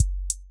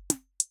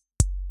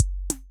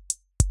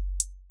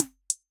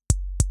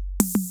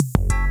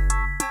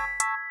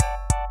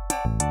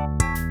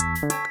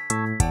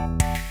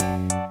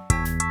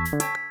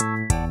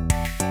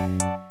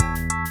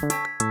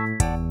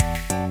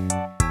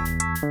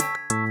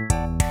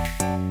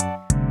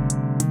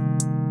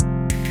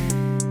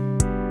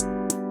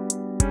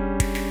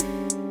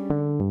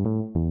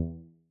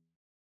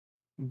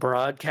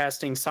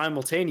Broadcasting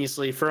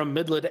simultaneously from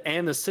Midland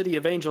and the City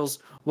of Angels,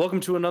 welcome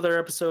to another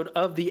episode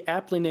of the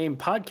aptly named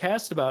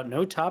podcast about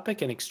no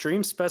topic and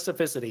extreme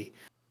specificity.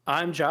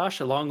 I'm Josh,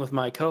 along with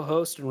my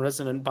co-host and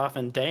resident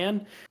boffin,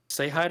 Dan.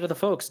 Say hi to the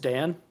folks,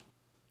 Dan.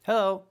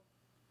 Hello.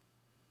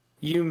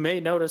 You may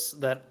notice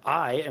that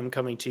I am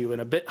coming to you in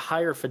a bit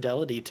higher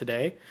fidelity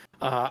today.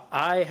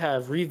 I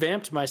have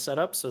revamped my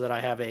setup so that I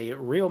have a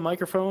real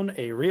microphone,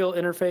 a real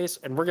interface,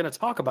 and we're going to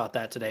talk about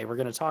that today. We're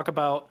going to talk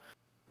about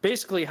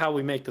basically how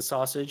we make the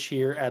sausage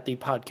here at the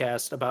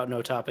podcast about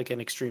no topic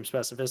and extreme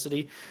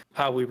specificity,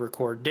 how we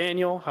record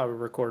Daniel, how we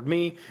record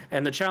me,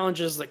 and the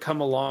challenges that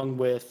come along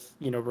with,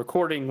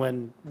 recording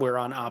when we're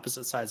on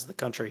opposite sides of the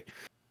country.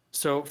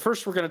 So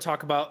first, we're going to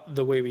talk about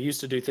the way we used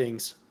to do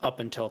things up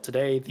until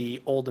today,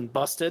 the old and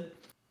busted.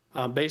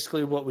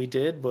 Basically, what we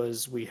did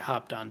was we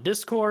hopped on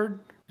Discord,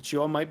 which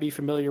you all might be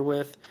familiar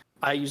with.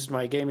 I used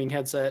my gaming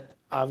headset.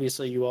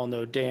 Obviously, you all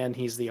know Dan.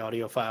 He's the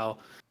audiophile.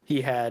 He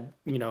had,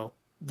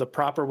 the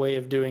proper way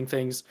of doing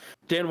things.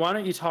 Dan, why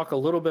don't you talk a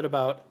little bit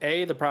about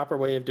A, the proper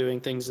way of doing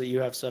things that you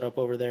have set up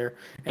over there,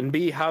 and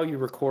B, how you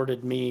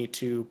recorded me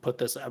to put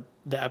the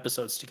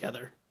episodes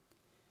together.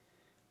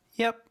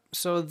 Yep.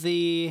 So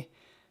the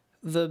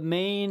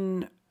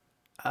main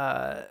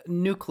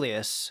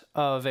nucleus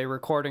of a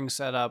recording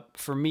setup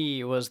for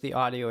me was the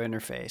audio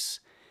interface.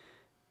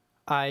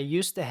 I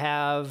used to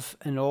have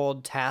an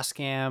old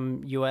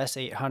Tascam US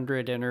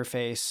 800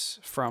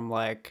 interface from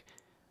like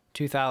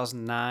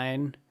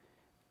 2009.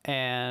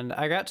 And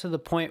I got to the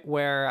point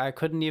where I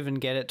couldn't even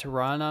get it to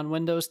run on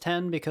Windows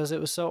 10 because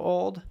it was so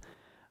old.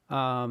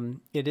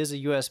 It is a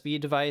USB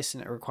device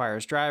and it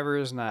requires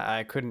drivers, and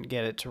I couldn't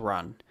get it to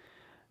run.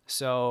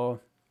 So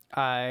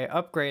I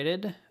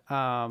upgraded,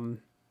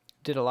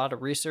 did a lot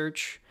of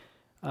research.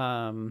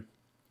 There's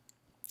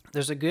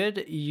a good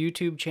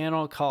YouTube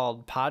channel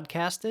called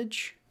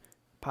Podcastage.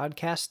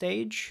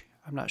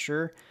 I'm not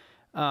sure.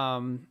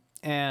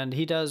 And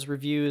he does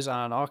reviews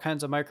on all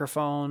kinds of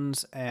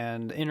microphones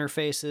and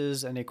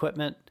interfaces and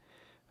equipment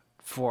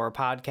for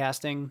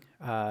podcasting.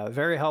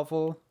 Very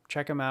helpful.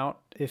 Check him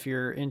out if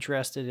you're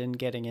interested in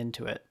getting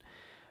into it.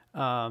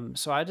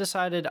 So I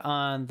decided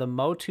on the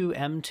Motu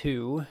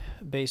M2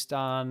 based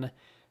on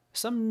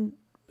some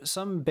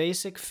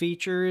basic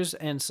features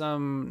and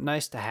some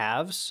nice to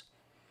haves.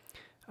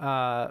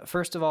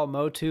 First of all,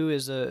 Motu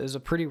is a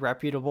pretty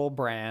reputable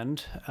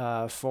brand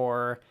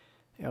for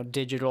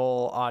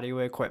digital audio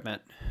equipment.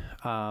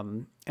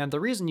 And the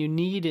reason you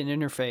need an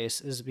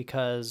interface is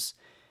because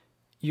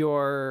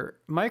your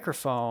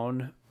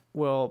microphone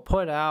will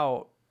put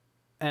out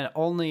an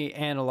only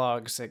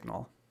analog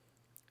signal.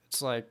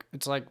 It's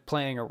like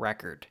playing a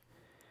record.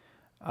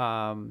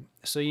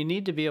 So you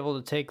need to be able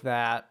to take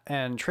that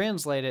and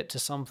translate it to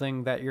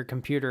something that your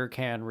computer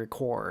can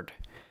record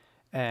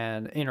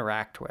and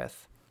interact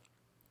with.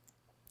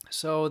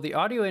 So the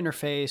audio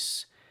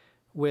interface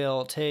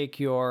will take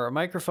your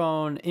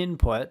microphone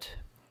input,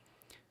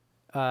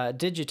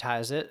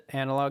 digitize it,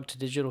 analog to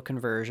digital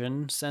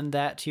conversion, send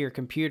that to your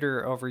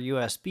computer over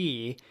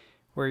USB,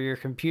 where your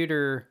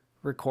computer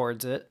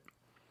records it,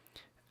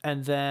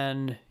 and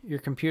then your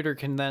computer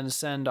can then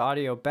send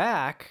audio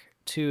back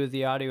to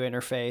the audio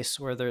interface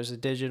where there's a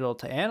digital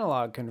to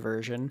analog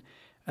conversion,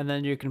 and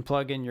then you can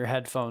plug in your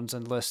headphones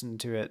and listen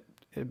to it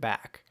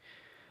back.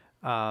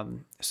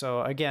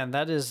 So again,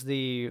 that is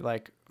the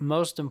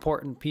most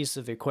important piece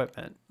of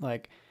equipment.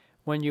 Like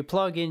when you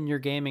plug in your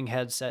gaming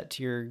headset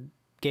to your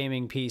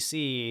gaming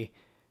PC,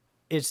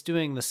 it's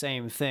doing the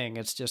same thing.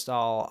 It's just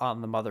all on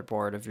the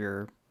motherboard of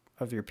your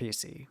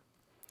PC.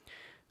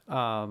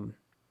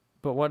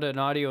 But what an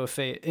audio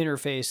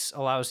interface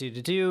allows you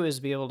to do is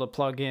be able to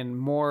plug in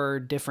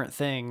more different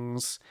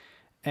things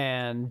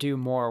and do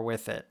more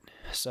with it.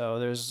 So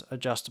there's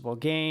adjustable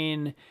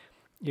gain.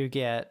 You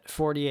get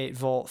 48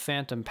 volt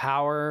phantom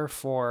power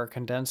for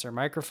condenser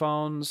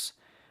microphones.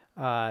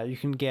 You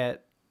can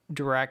get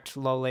direct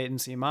low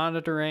latency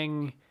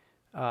monitoring,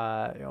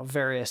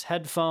 various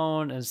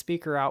headphone and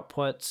speaker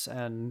outputs,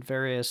 and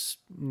various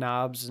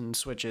knobs and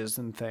switches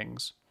and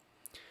things.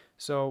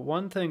 So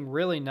one thing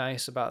really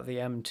nice about the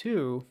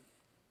M2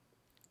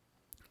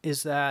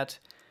 is that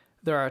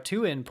there are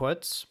two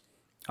inputs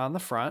on the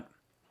front,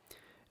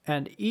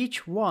 and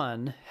each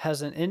one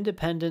has an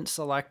independent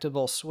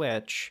selectable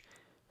switch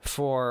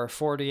for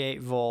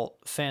 48 volt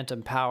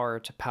phantom power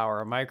to power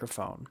a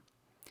microphone.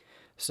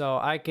 So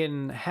I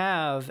can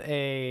have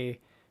a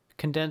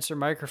condenser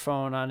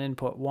microphone on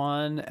input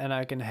 1, and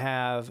I can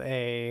have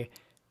a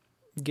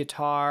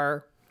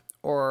guitar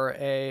or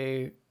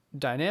a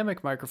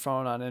dynamic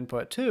microphone on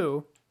input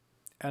 2,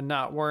 and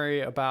not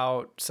worry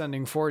about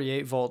sending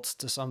 48 volts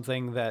to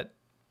something that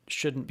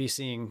shouldn't be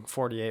seeing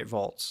 48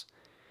 volts.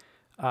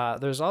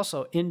 There's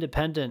also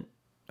independent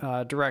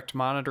direct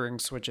monitoring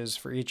switches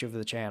for each of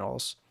the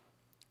channels.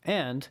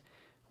 And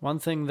one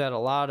thing that a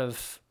lot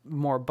of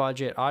more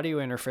budget audio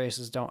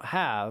interfaces don't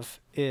have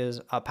is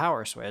a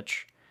power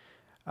switch.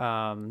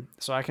 So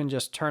I can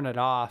just turn it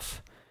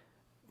off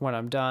when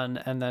I'm done,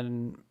 and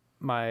then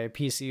my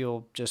PC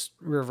will just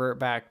revert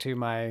back to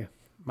my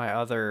my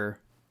other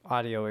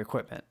audio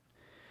equipment.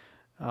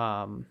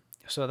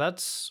 So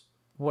that's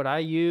what I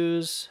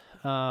use.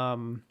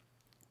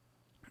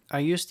 I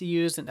used to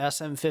use an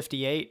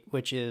SM58,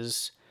 which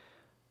is,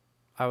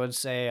 I would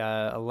say,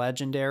 a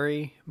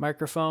legendary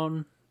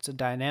microphone. It's a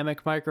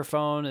dynamic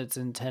microphone. It's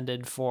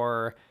intended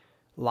for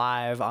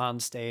live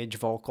on-stage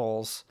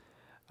vocals,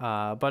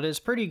 but it's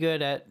pretty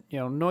good at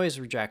noise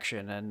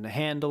rejection and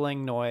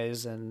handling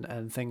noise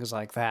and things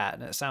like that,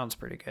 and it sounds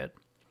pretty good.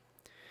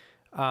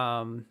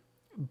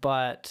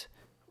 But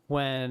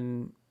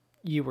when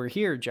you were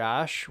here,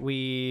 Josh,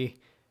 we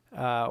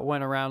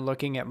went around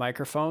looking at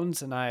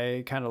microphones, and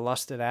I kind of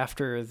lusted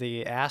after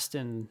the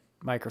Aston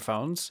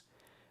microphones,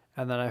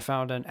 and then I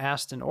found an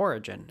Aston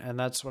Origin, and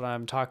that's what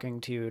I'm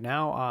talking to you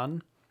now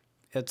on.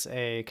 It's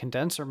a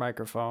condenser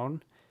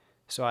microphone,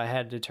 so I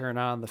had to turn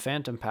on the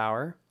phantom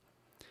power,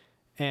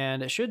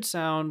 and it should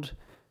sound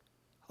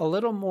a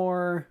little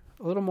more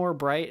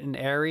bright and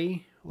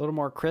airy, a little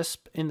more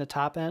crisp in the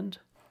top end.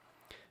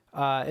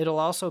 It'll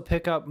also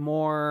pick up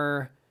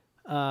more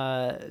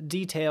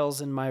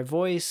details in my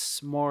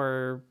voice,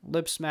 more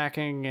lip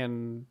smacking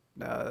and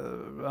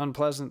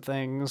unpleasant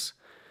things,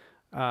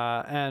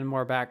 and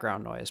more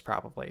background noise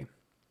probably.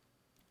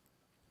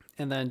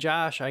 And then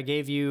Josh, I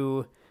gave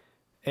you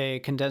a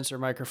condenser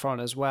microphone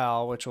as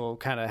well, which will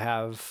kind of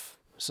have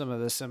some of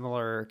the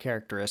similar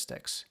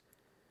characteristics.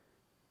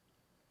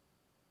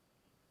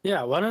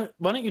 Yeah, why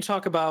don't you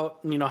talk about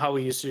how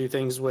we used to do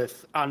things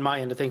with on my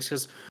end of things,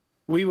 because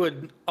we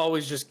would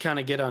always just kind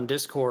of get on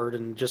Discord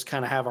and just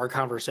kind of have our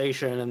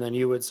conversation, and then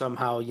you would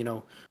somehow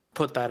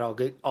put that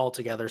all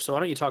together. So why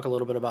don't you talk a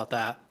little bit about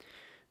that?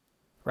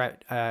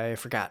 Right, I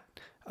forgot.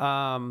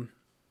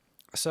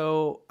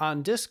 So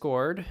on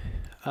Discord,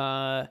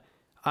 I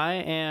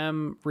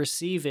am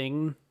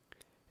receiving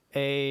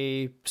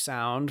a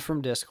sound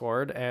from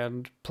Discord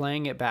and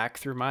playing it back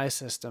through my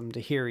system to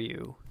hear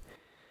you.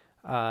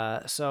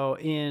 So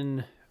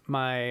in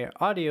my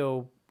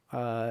audio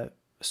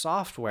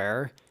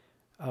software,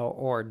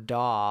 or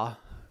DAW,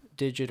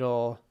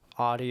 Digital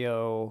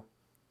Audio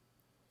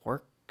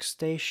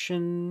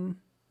Workstation,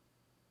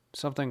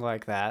 something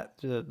like that,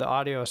 the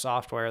audio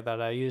software that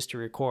I use to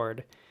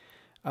record,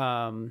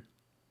 on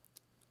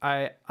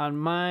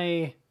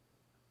my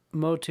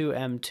Motu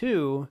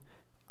M2,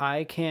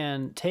 I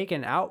can take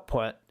an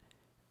output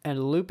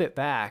and loop it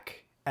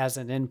back as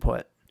an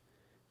input,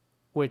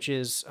 which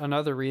is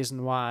another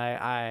reason why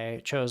I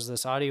chose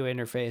this audio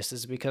interface,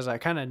 is because I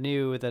kind of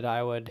knew that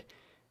I would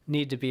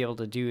need to be able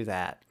to do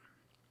that.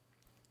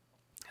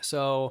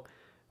 So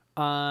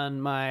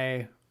on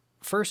my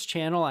first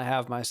channel, I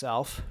have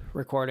myself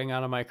recording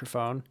on a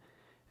microphone,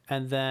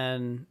 and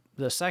then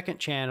the second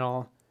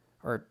channel,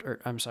 or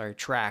I'm sorry,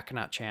 track,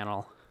 not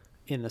channel,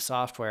 in the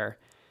software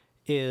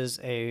is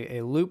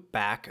a loop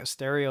back, a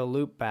stereo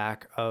loop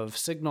back of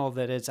signal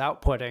that it's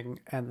outputting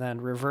and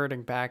then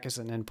reverting back as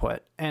an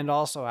input and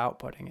also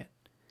outputting it.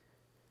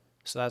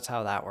 So that's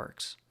how that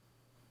works.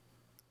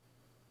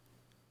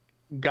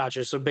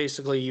 Gotcha. So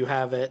basically you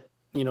have it,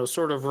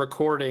 sort of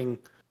recording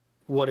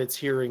what it's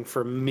hearing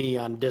from me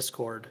on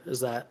Discord.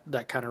 Is that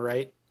kind of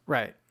right?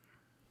 Right.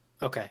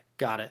 Okay,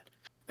 got it.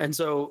 And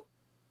so,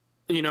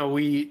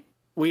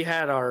 we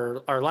had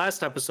our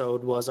last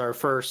episode was our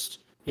first,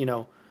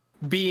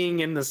 being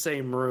in the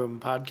same room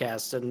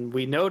podcast, and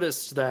we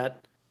noticed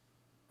that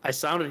I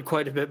sounded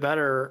quite a bit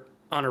better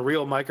on a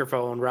real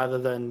microphone rather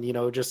than,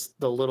 just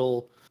the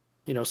little,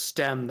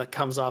 stem that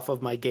comes off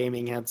of my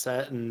gaming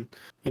headset, and,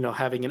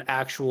 having an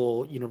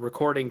actual,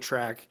 recording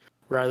track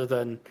rather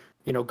than,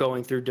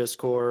 going through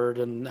Discord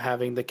and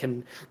having the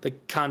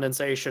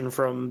condensation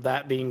from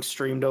that being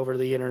streamed over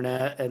the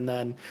internet and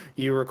then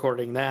you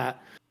recording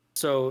that.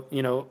 So,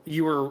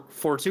 you were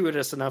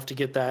fortuitous enough to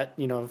get that,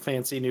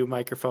 fancy new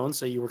microphone.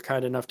 So you were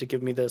kind enough to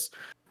give me this.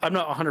 I'm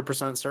not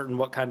 100% certain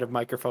what kind of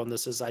microphone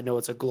this is. I know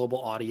it's a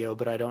Global Audio,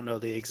 but I don't know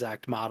the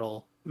exact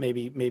model.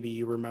 Maybe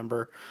you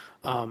remember.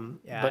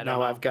 But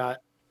now I've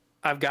got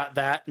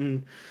that,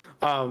 and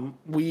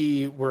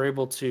we were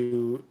able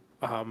to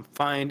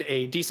find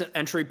a decent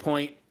entry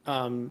point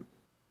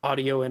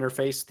audio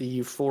interface, the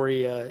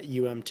Euphoria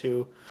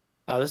UM2.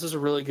 This is a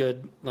really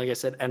good, like I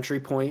said, entry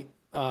point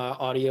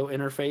audio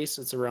interface.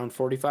 It's around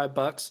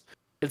 $45.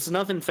 It's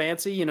nothing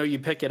fancy. You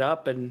pick it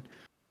up and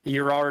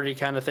you're already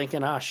kind of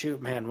thinking,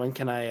 shoot, man, when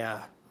can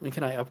I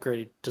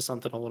upgrade to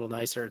something a little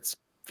nicer? It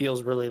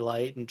feels really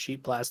light and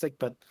cheap plastic,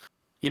 but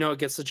it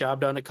gets the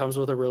job done. It comes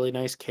with a really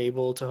nice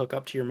cable to hook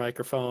up to your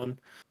microphone.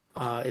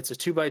 It's a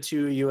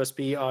 2x2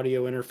 USB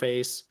audio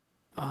interface,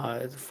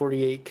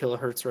 48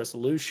 kilohertz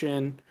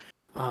resolution.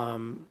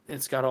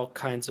 It's got all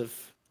kinds of,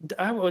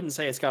 I wouldn't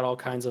say it's got all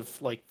kinds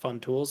of like fun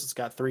tools. It's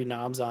got 3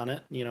 knobs on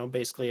it,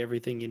 basically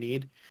everything you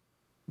need.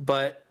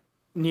 But,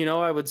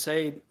 I would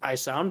say I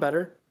sound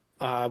better.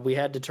 We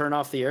had to turn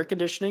off the air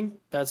conditioning.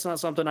 That's not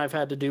something I've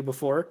had to do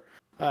before.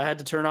 I had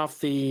to turn off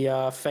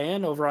the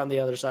fan over on the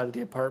other side of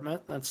the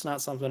apartment. That's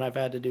not something I've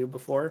had to do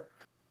before.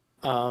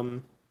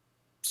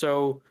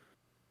 So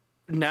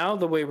now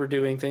the way we're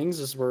doing things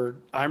is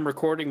I'm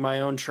recording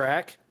my own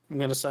track I'm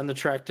gonna send the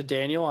track to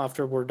Daniel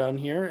after we're done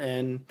here,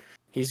 and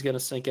he's gonna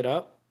sync it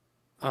up.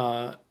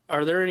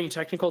 Are there any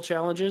technical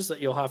challenges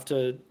that you'll have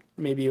to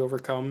maybe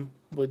overcome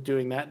with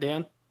doing that,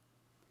 Dan?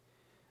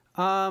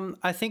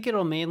 I think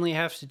it'll mainly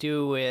have to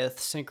do with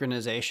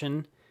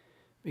synchronization,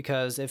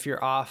 because if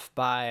you're off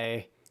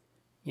by,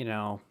 you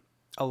know,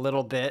 a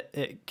little bit,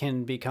 it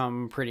can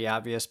become pretty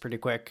obvious pretty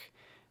quick.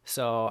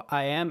 So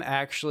I am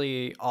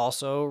actually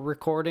also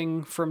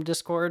recording from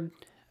Discord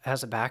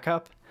as a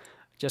backup,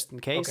 just in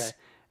Okay. case.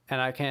 And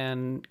I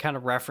can kind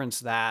of reference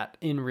that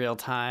in real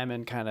time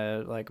and kind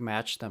of like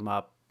match them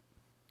up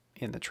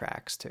in the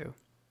tracks too.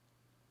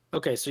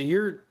 Okay, so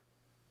you're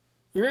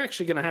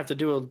actually gonna have to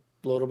do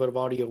a little bit of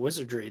audio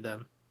wizardry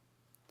then.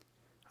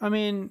 I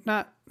mean,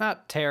 not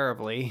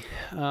terribly.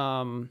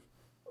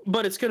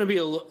 But it's gonna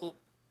be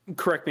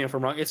correct me if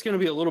I'm wrong. It's gonna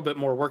be a little bit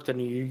more work than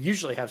you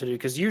usually have to do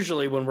because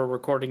usually when we're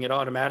recording, it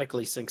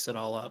automatically syncs it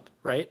all up,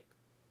 right?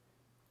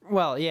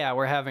 Well, yeah,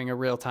 we're having a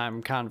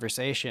real-time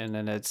conversation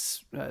and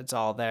it's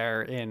all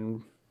there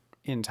in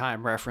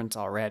time reference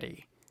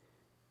already.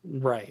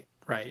 Right,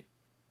 right.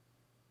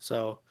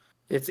 So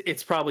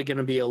it's probably going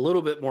to be a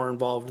little bit more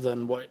involved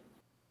than what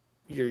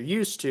you're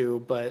used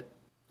to, but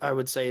I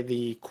would say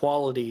the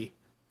quality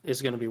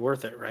is going to be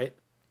worth it, right?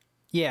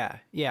 Yeah,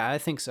 I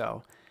think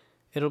so.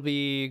 It'll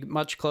be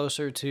much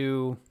closer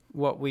to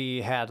what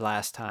we had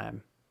last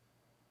time.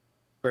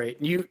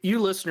 Great. You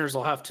listeners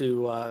will have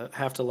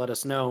to let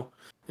us know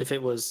if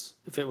it was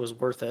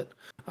worth it.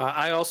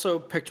 I also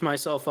picked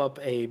myself up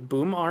a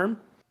boom arm,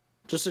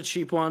 just a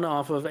cheap one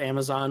off of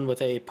Amazon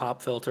with a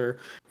pop filter.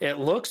 It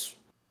looks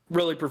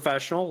really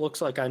professional.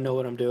 Looks like I know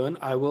what I'm doing.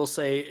 I will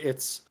say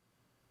it's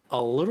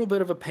a little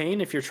bit of a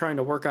pain if you're trying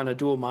to work on a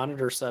dual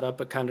monitor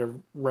setup. It kind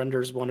of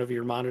renders one of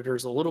your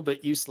monitors a little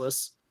bit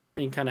useless.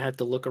 And you kind of have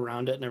to look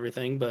around it and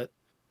everything. But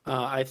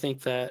I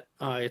think that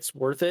it's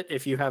worth it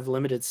if you have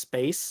limited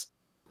space.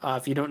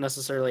 If you don't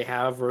necessarily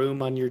have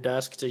room on your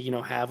desk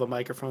to, have a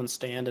microphone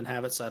stand and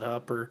have it set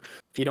up, or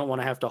if you don't want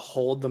to have to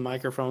hold the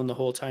microphone the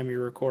whole time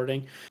you're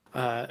recording,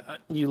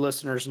 you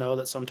listeners know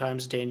that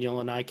sometimes Daniel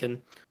and I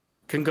can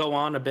go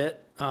on a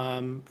bit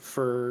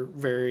for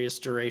various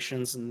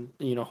durations, and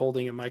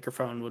holding a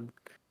microphone would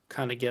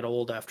kind of get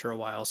old after a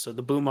while. So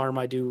the boom arm,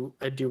 I do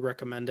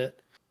recommend it.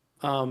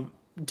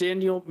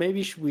 Daniel,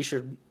 maybe we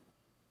should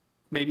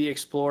maybe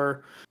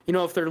explore,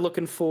 if they're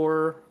looking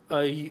for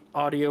a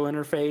audio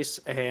interface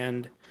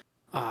and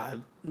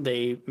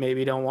they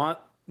maybe don't want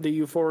the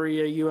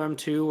Euphoria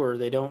UM2, or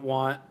they don't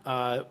want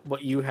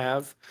what you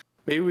have.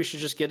 Maybe we should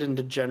just get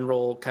into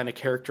general kind of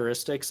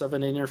characteristics of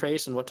an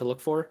interface and what to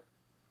look for.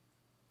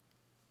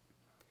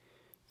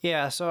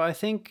 Yeah, so I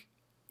think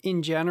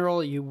in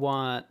general you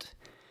want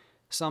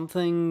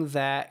something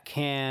that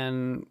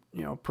can,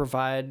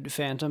 provide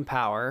phantom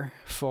power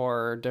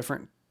for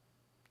different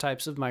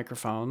types of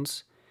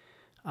microphones.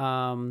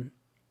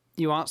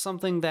 You want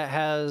something that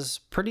has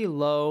pretty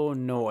low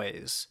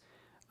noise.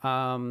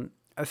 I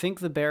think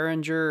the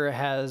Behringer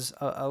has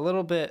a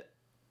little bit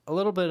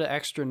of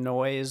extra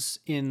noise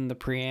in the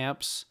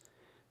preamps.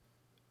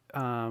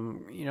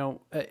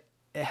 It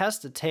has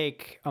to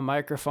take a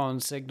microphone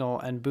signal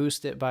and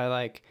boost it by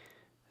like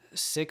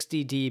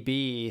 60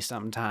 dB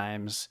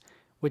sometimes,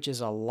 which is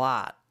a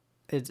lot.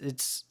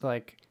 It's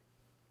like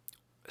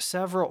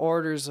several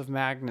orders of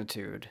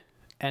magnitude.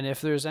 And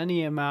if there's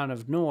any amount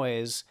of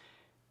noise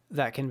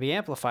that can be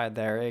amplified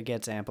there, it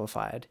gets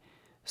amplified.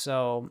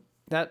 So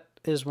that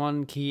is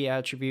one key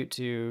attribute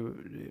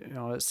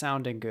to, it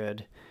sounding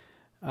good.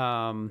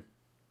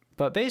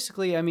 But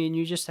basically, I mean,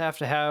 you just have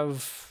to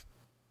have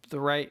the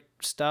right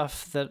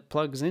stuff that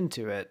plugs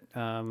into it.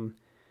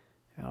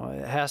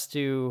 It has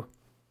to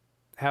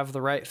have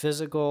the right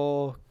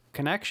physical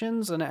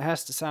connections, and it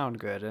has to sound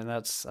good, and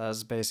that's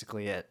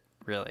basically it,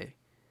 really.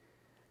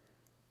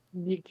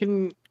 You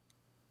can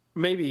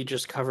maybe you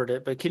just covered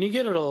it, but can you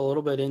get it a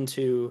little bit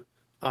into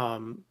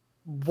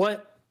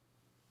what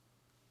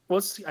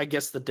what's I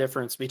guess the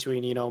difference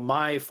between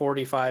my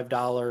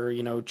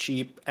 $45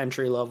 cheap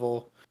entry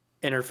level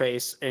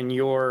interface and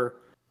your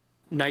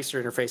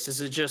nicer interface? Is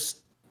it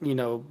just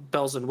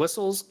bells and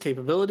whistles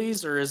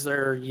capabilities, or is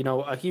there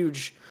a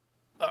huge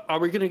are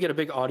we going to get a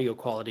big audio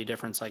quality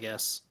difference, I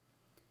guess?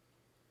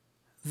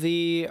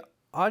 The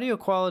audio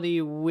quality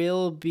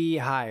will be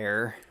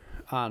higher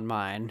on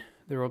mine.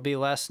 There will be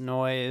less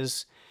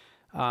noise.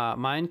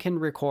 Mine can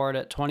record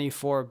at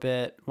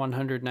 24-bit,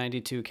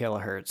 192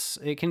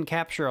 kilohertz. It can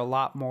capture a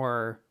lot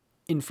more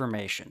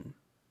information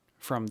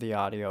from the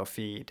audio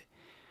feed.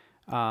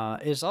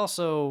 It's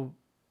also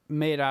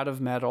made out of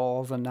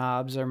metal. The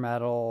knobs are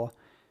metal.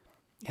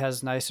 It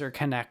has nicer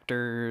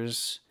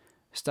connectors,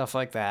 stuff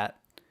like that.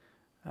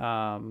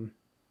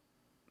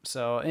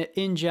 So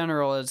in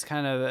general, it's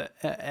kind of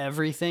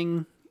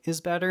everything is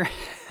better,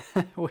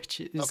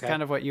 which is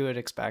kind of what you would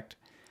expect.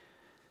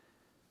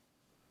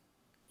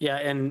 Yeah,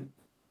 and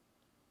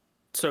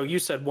so you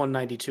said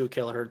 192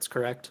 kilohertz,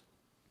 correct?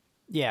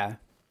 Yeah.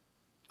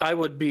 I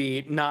would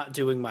be not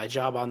doing my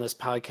job on this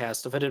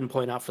podcast if I didn't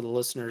point out for the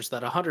listeners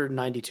that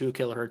 192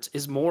 kilohertz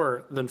is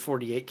more than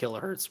 48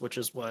 kilohertz, which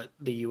is what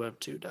the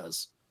UM2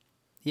 does.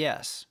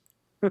 Yes.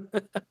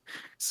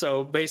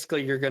 So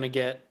basically, you're going to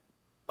get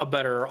a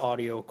better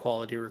audio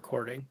quality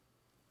recording.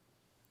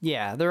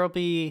 Yeah, there'll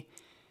be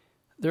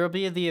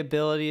the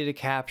ability to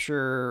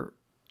capture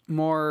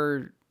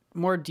more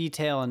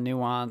detail and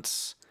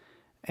nuance,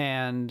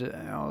 and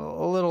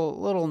a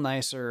little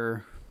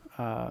nicer,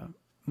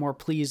 more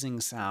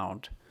pleasing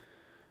sound.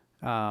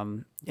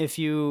 If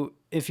you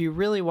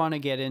really want to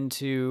get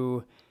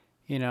into,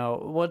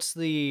 what's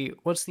the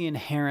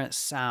inherent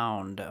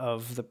sound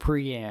of the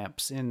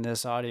preamps in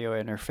this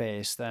audio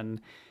interface,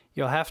 then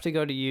you'll have to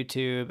go to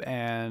YouTube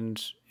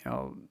and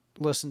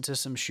listen to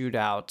some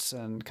shootouts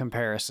and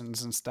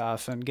comparisons and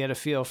stuff and get a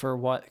feel for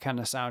what kind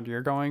of sound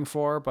you're going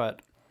for.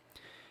 But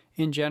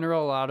in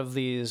general, a lot of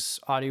these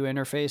audio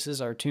interfaces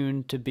are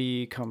tuned to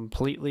be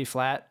completely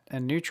flat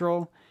and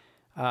neutral.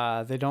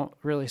 They don't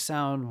really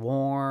sound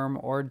warm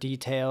or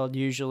detailed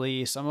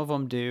usually. Some of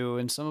them do,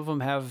 and some of them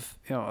have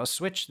a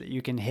switch that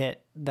you can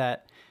hit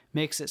that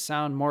makes it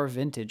sound more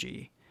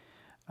vintagey.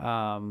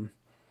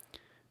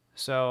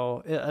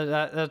 So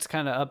that's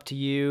kind of up to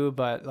you,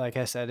 but like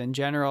I said, in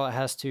general, it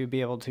has to be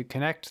able to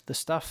connect the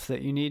stuff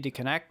that you need to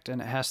connect,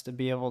 and it has to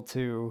be able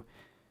to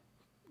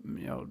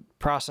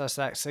process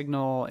that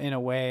signal in a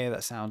way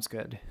that sounds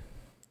good.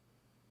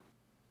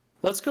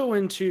 Let's go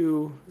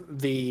into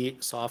the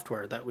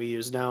software that we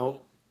use.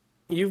 Now,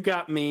 you've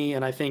got me,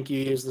 and I think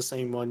you use the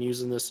same one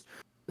using this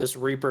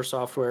Reaper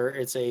software.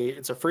 It's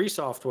a free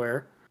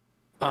software,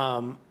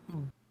 but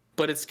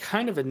it's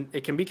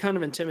it can be kind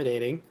of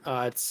intimidating.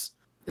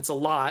 It's a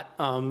lot.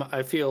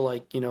 I feel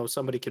like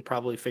somebody could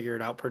probably figure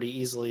it out pretty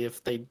easily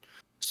if they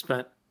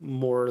spent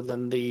more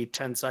than the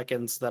 10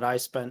 seconds that I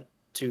spent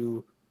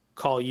to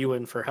call you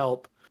in for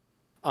help.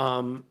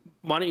 Why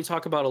don't you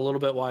talk about a little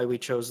bit why we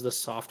chose this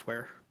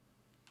software?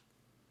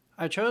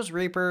 I chose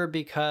Reaper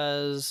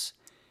because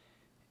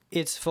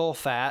it's full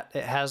fat.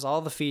 It has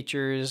all the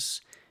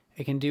features.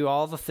 It can do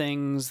all the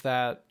things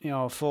that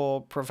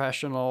full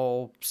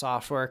professional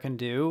software can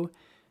do,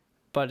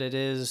 but it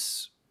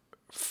is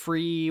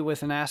free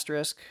with an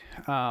asterisk.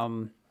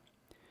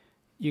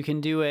 You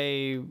can do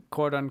a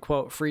quote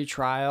unquote free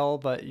trial,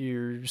 but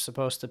you're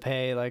supposed to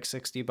pay like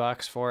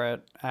 $60 for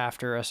it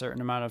after a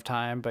certain amount of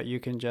time, but you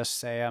can just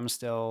say, I'm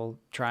still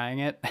trying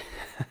it.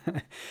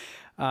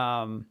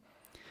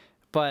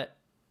 But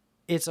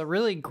it's a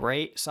really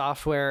great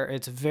software.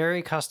 It's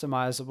very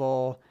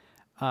customizable.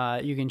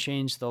 You can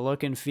change the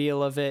look and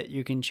feel of it.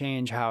 You can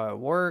change how it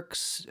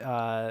works.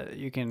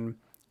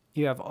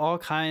 You have all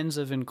kinds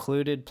of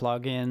included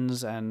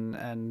plugins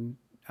and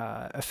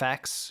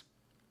effects.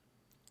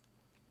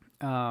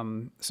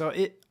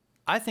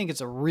 I think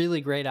it's a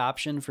really great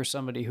option for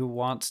somebody who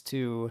wants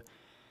to,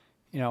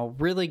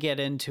 really get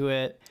into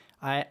it.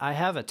 I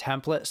have a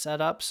template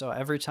set up, so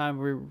every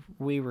time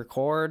we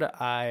record,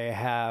 I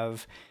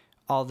have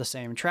all the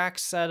same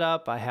tracks set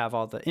up. I have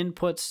all the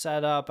inputs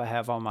set up. I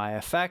have all my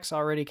effects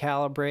already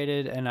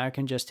calibrated, and I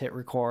can just hit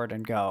record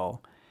and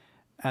go,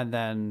 and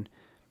then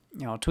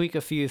tweak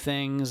a few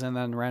things and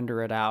then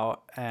render it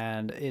out,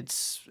 and it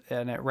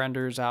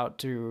renders out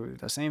to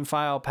the same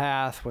file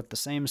path with the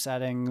same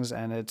settings,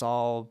 and it's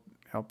all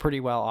pretty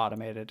well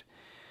automated.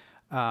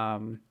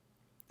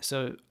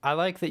 So I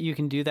like that you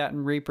can do that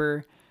in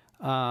Reaper.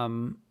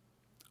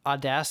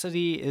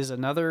 Audacity is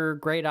another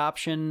great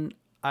option.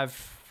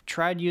 I've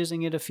tried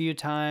using it a few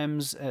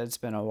times. It's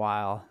been a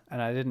while,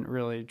 and I didn't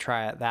really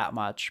try it that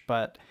much,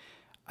 but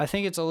I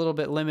think it's a little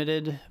bit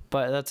limited,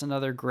 but that's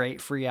another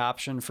great free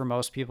option for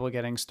most people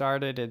getting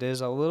started. It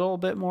is a little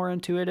bit more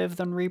intuitive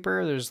than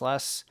Reaper. There's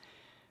less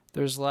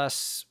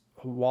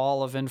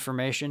wall of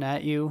information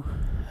at you,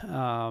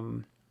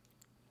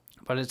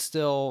 but it's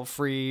still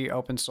free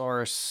open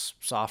source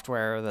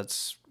software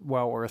that's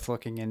well worth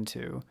looking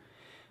into.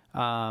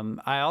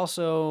 I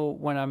also,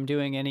 when I'm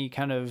doing any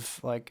kind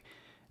of like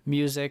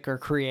music or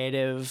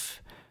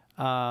creative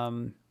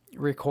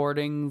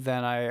recording,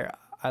 then I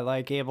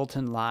like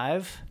Ableton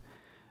Live.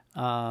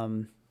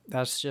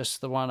 That's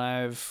just the one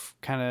I've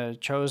kind of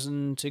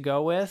chosen to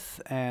go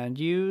with and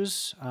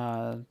use.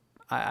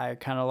 I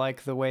kind of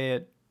like the way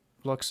it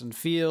looks and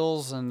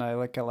feels, and I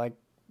like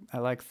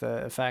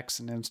the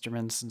effects and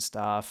instruments and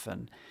stuff,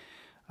 and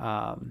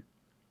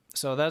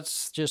so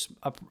that's just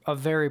a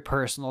very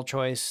personal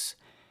choice.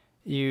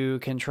 You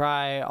can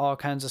try all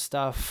kinds of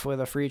stuff with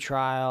a free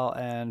trial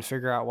and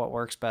figure out what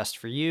works best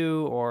for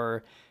you,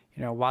 or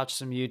watch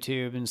some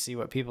YouTube and see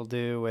what people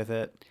do with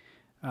it.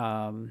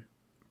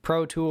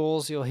 Pro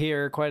Tools, you'll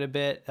hear quite a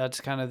bit. That's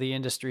kind of the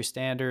industry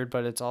standard,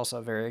 but it's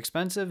also very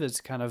expensive.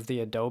 It's kind of the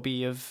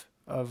Adobe of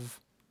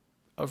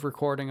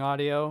recording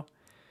audio.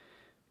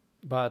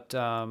 But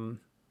yeah,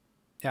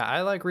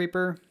 I like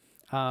Reaper.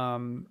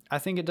 I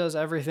think it does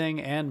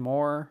everything and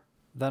more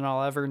than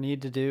I'll ever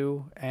need to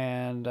do,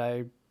 and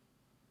I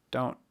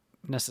don't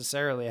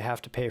necessarily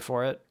have to pay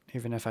for it,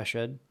 even if I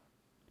should.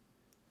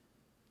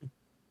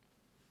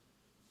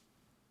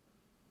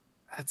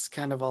 that's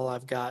kind of all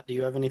I've got. Do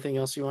you have anything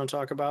else you want to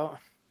talk about?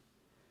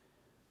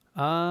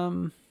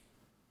 Um,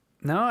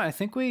 no, I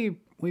think we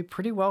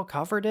pretty well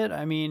covered it.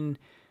 I mean,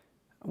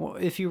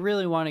 if you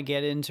really want to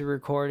get into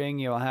recording,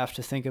 you'll have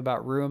to think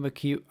about room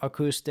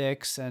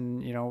acoustics,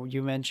 and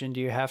you mentioned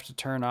you have to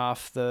turn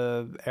off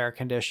the air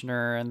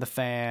conditioner and the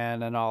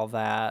fan and all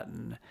that.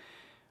 And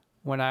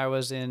when I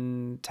was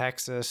in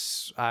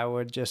Texas, I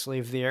would just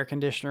leave the air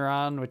conditioner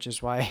on, which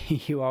is why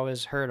you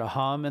always heard a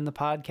hum in the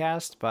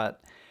podcast.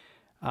 But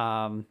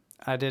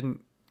I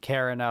didn't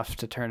care enough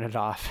to turn it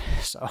off,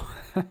 so.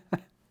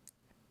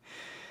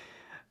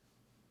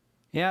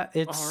 Yeah,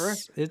 All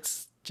right.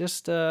 it's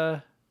just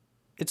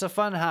it's a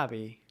fun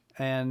hobby,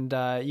 and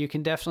you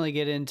can definitely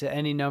get into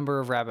any number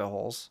of rabbit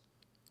holes.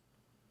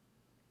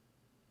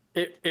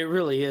 It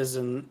really is,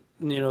 and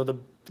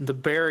the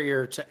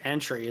barrier to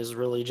entry is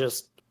really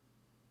just,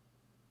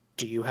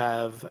 do you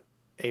have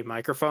a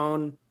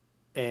microphone,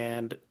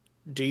 and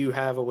do you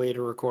have a way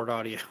to record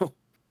audio?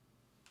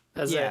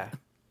 That's Yeah. it.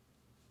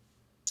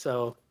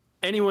 So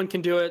anyone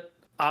can do it,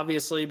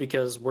 obviously,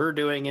 because we're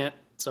doing it.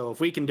 So if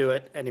we can do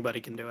it, anybody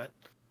can do it.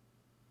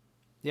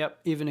 Yep,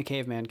 even a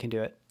caveman can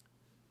do it.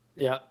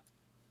 Yeah.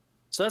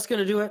 So that's going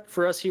to do it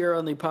for us here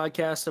on the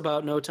podcast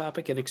about No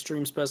Topic and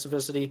Extreme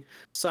Specificity.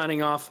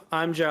 Signing off,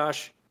 I'm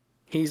Josh.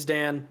 He's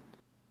Dan.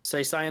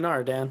 Say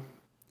sayonara, Dan.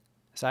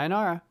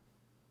 Sayonara.